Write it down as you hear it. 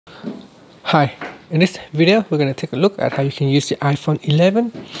Hi, in this video we're going to take a look at how you can use the iPhone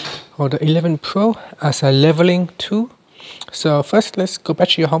 11 or the 11 Pro as a leveling tool. So first let's go back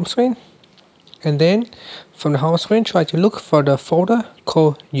to your home screen, and then from the home screen try to look for the folder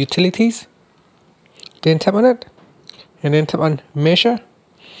called Utilities. Then tap on it and then tap on Measure.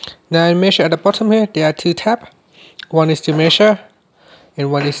 Now in Measure at the bottom here there are two tabs. One is to measure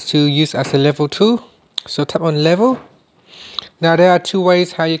and one is to use as a level tool. So tap on Level. Now there are two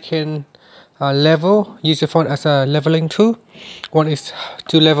ways how you can use your phone as a leveling tool. One is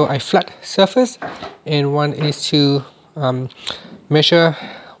to level a flat surface, and one is to measure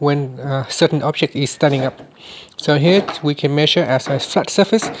when a certain object is standing up. So here we can measure as a flat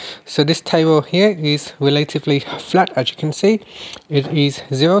surface. So this table here is relatively flat, as you can see. It is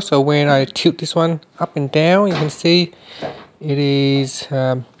 0. So when I tilt this one up and down, you can see it is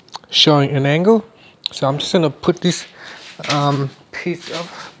showing an angle. So I'm just going to put this piece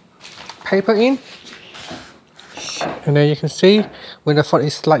of paper in, and then you can see when the phone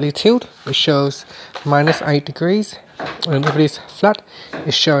is slightly tilted it shows -8 degrees, and if it is flat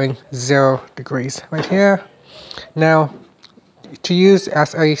it's showing 0 degrees right here. Now to use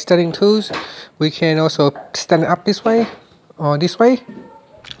as a standing tools, we can also stand it up this way or this way.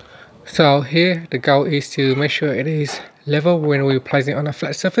 So here the goal is to make sure it is level when we place it on a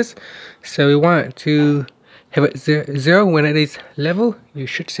flat surface. So we want to have it 0 when it is level. You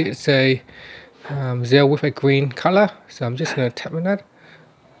should see it's a 0 with a green color. So I'm just going to tap on that,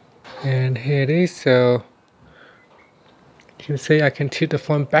 and here it is. So you can see I can tilt the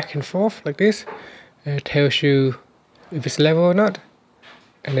phone back and forth like this, and it tells you if it's level or not.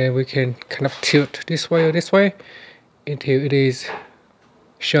 And then we can kind of tilt this way or this way until it is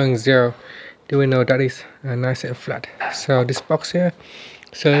showing 0. Do we know that is nice and flat? So this box here,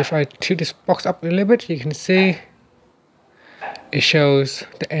 so if I tilt this box up a little bit, you can see it shows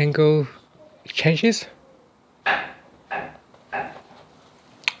the angle changes,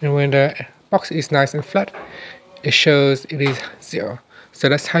 and when the box is nice and flat it shows it is 0. So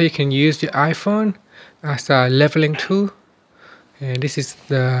that's how you can use your iPhone as a leveling tool. And this is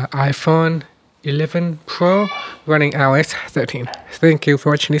the iPhone 11 Pro running iOS 13. Thank you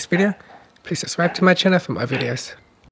for watching this video. Please subscribe to my channel for more videos.